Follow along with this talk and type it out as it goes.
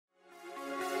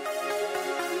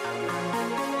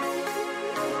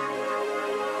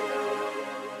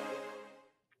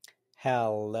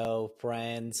Hello,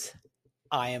 friends.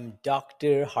 I am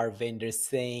Dr. Harvinder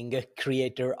Singh,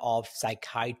 creator of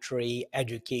Psychiatry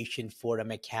Education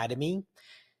Forum Academy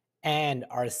and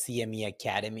our CME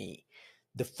Academy.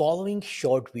 The following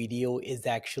short video is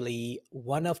actually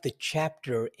one of the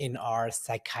chapter in our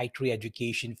Psychiatry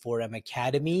Education Forum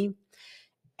Academy.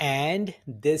 And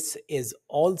this is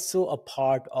also a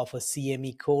part of a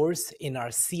CME course in our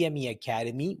CME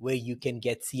Academy where you can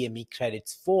get CME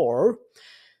credits for.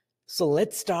 So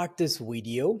let's start this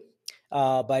video.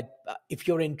 But if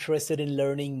you're interested in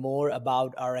learning more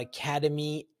about our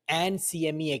academy and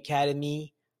CME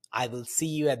Academy, I will see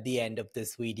you at the end of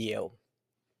this video.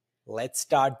 Let's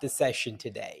start the session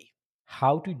today.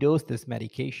 How to dose this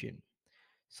medication.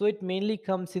 So it mainly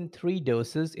comes in 3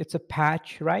 doses. It's a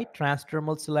patch, right?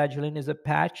 Transdermal Selegiline is a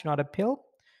patch, not a pill.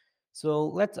 So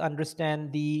let's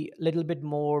understand the little bit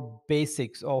more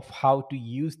basics of how to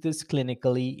use this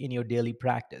clinically in your daily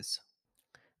practice.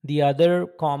 The other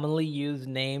commonly used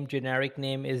name, generic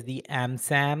name, is the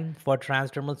AMSAM for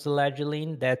transdermal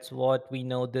selegiline. That's what we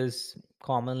know this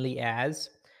commonly as.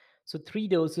 So 3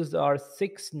 doses are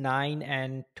 6, 9,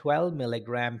 and 12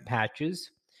 milligram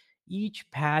patches.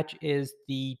 Each patch is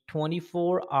the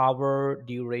 24-hour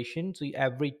duration. So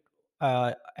every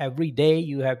day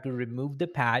you have to remove the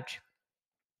patch,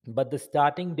 but the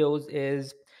starting dose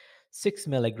is 6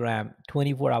 milligram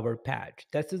 24-hour patch.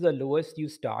 This is the lowest you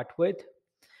start with.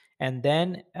 And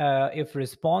then if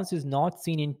response is not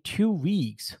seen in 2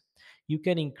 weeks, you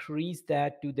can increase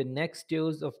that to the next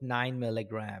dose of 9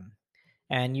 milligram.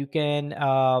 And you can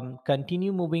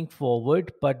continue moving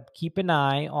forward, but keep an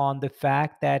eye on the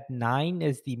fact that 9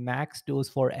 is the max dose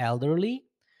for elderly.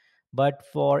 But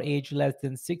for age less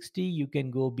than 60, you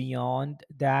can go beyond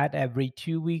that every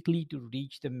 2 weekly to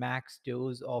reach the max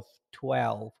dose of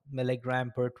 12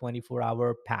 milligram per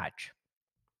 24-hour patch.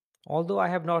 Although I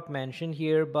have not mentioned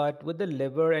here, but with the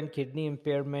liver and kidney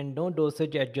impairment, no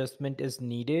dosage adjustment is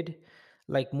needed.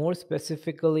 Like more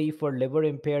specifically for liver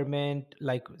impairment,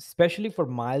 like especially for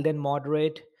mild and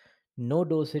moderate, no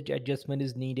dosage adjustment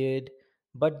is needed.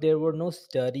 But there were no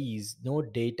studies, no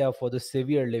data for the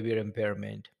severe liver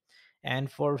impairment.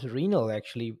 And for renal,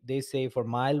 actually, they say for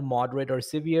mild, moderate, or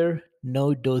severe,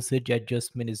 no dosage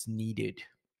adjustment is needed.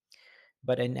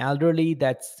 But in elderly,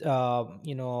 that's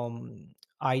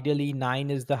ideally 9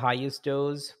 is the highest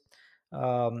dose,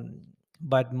 um,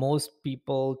 but most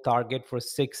people target for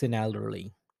 6 in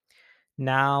elderly.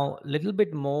 Now a little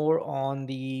bit more on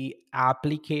the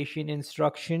application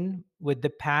instruction with the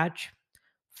patch.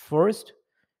 First,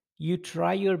 you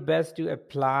try your best to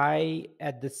apply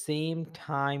at the same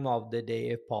time of the day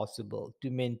if possible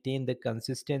to maintain the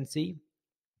consistency,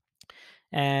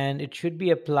 and it should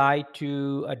be applied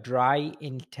to a dry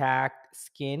intact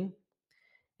skin,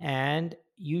 and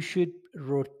you should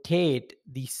rotate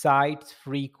the sites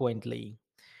frequently.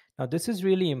 Now this is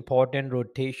really important,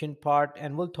 rotation part,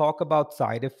 and we'll talk about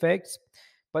side effects.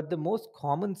 But the most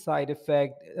common side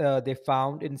effect they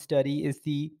found in study is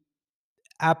the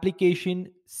application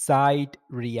site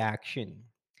reaction.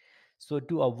 So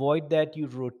to avoid that, you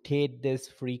rotate this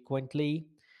frequently.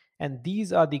 And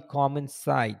these are the common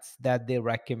sites that they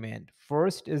recommend.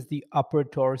 First is the upper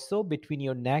torso between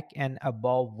your neck and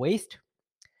above waist.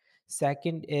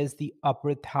 Second is the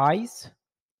upper thighs.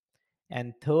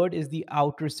 And third is the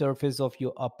outer surface of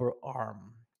your upper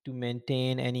arm to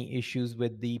maintain any issues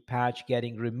with the patch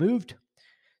getting removed.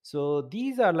 So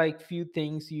these are like few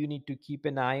things you need to keep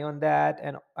an eye on that.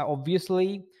 And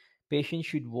obviously, patients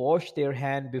should wash their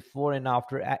hand before and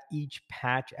after each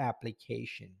patch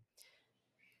application.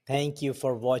 Thank you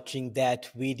for watching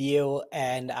that video,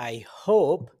 and I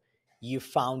hope you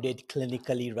found it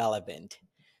clinically relevant.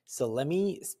 So let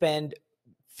me spend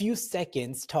few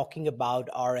seconds talking about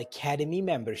our academy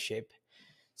membership.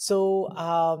 So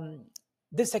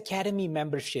this academy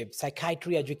membership,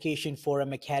 Psychiatry Education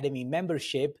Forum Academy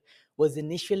membership, was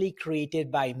initially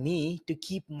created by me to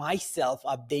keep myself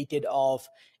updated of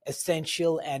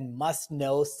essential and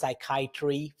must-know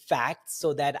psychiatry facts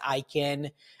so that I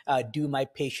can do my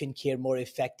patient care more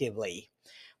effectively.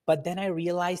 But then I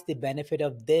realized the benefit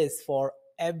of this for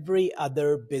every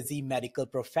other busy medical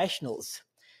professionals.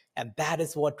 And that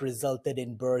is what resulted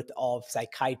in birth of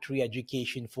Psychiatry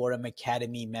Education Forum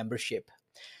Academy membership.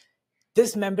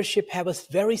 This membership have a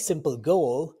very simple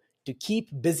goal to keep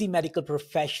busy medical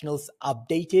professionals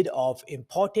updated of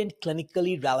important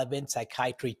clinically relevant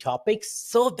psychiatry topics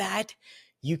so that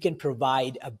you can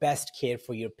provide a best care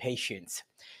for your patients.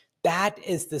 That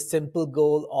is the simple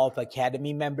goal of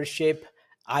Academy membership.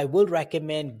 I will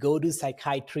recommend go to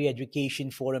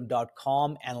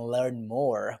psychiatryeducationforum.com and learn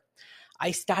more. I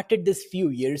started this few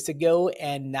years ago,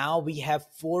 and now we have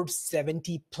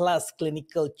 470 plus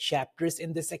clinical chapters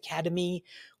in this academy.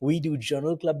 We do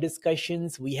journal club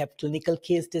discussions, we have clinical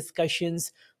case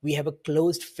discussions, we have a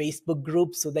closed Facebook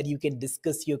group so that you can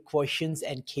discuss your questions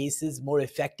and cases more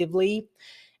effectively.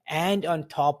 And on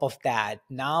top of that,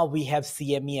 now we have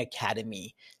CME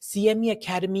Academy. CME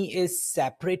Academy is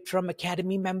separate from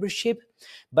Academy membership,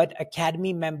 but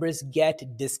Academy members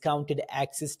get discounted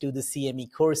access to the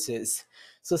CME courses.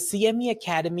 So CME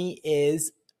Academy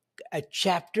is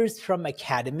chapters from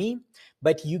Academy,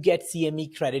 but you get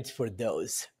CME credits for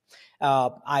those.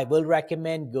 I will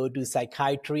recommend go to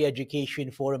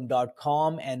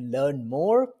psychiatryeducationforum.com and learn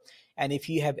more. And if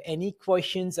you have any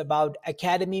questions about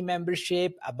Academy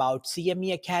membership, about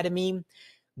CME Academy,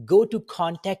 go to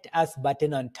contact us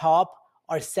button on top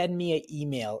or send me an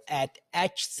email at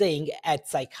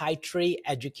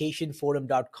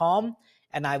hsingh@psychiatryeducationforum.com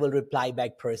and I will reply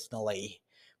back personally.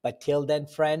 But till then,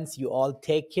 friends, you all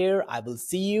take care. I will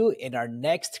see you in our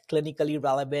next clinically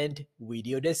relevant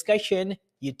video discussion.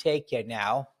 You take care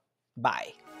now.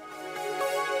 Bye.